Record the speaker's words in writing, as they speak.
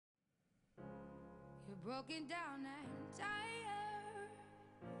broken down and tired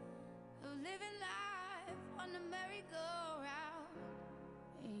of living life on the merry-go-round,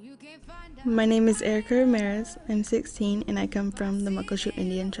 and you can't find out. My name is Erika Ramirez. I'm 16 and I come from the Muckleshoot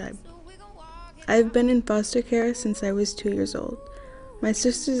Indian tribe. I've been in foster care since I was 2 years old. My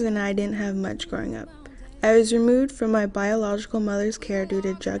sisters and I didn't have much growing up. I was removed from my biological mother's care due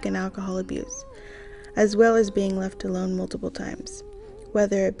to drug and alcohol abuse, as well as being left alone multiple times.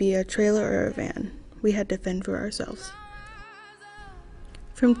 Whether it be a trailer or a van, we had to fend for ourselves.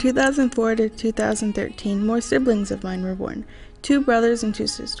 From 2004 to 2013, more siblings of mine were born, 2 brothers and 2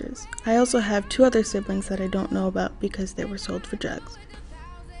 sisters. I also have 2 other siblings that I don't know about because they were sold for drugs.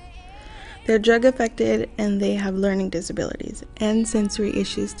 They're drug affected and they have learning disabilities and sensory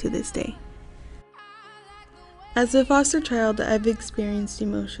issues to this day. As a foster child, I've experienced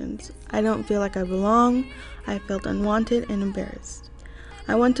emotions. I don't feel like I belong. I felt unwanted and embarrassed.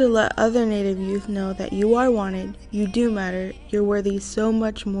 I want to let other Native youth know that you are wanted, you do matter, you're worthy so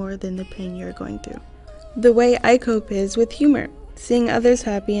much more than the pain you're going through. The way I cope is with humor. Seeing others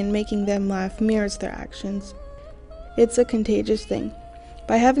happy and making them laugh mirrors their actions. It's a contagious thing.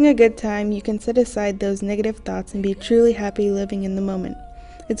 By having a good time, you can set aside those negative thoughts and be truly happy living in the moment.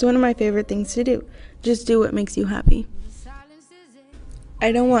 It's one of my favorite things to do. Just do what makes you happy.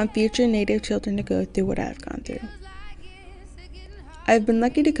 I don't want future Native children to go through what I've gone through. I've been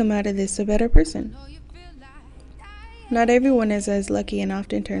lucky to come out of this a better person. Not everyone is as lucky and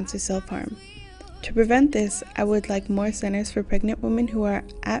often turns to self-harm. To prevent this, I would like more centers for pregnant women who are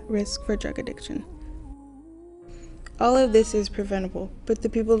at risk for drug addiction. All of this is preventable, but the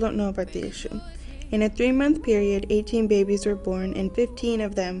people don't know about the issue. In a 3-month period, 18 babies were born and 15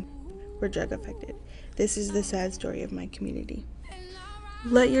 of them were drug affected. This is the sad story of my community.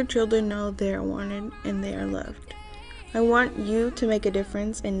 Let your children know they are wanted and they are loved. I want you to make a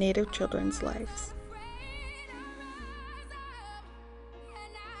difference in Native children's lives.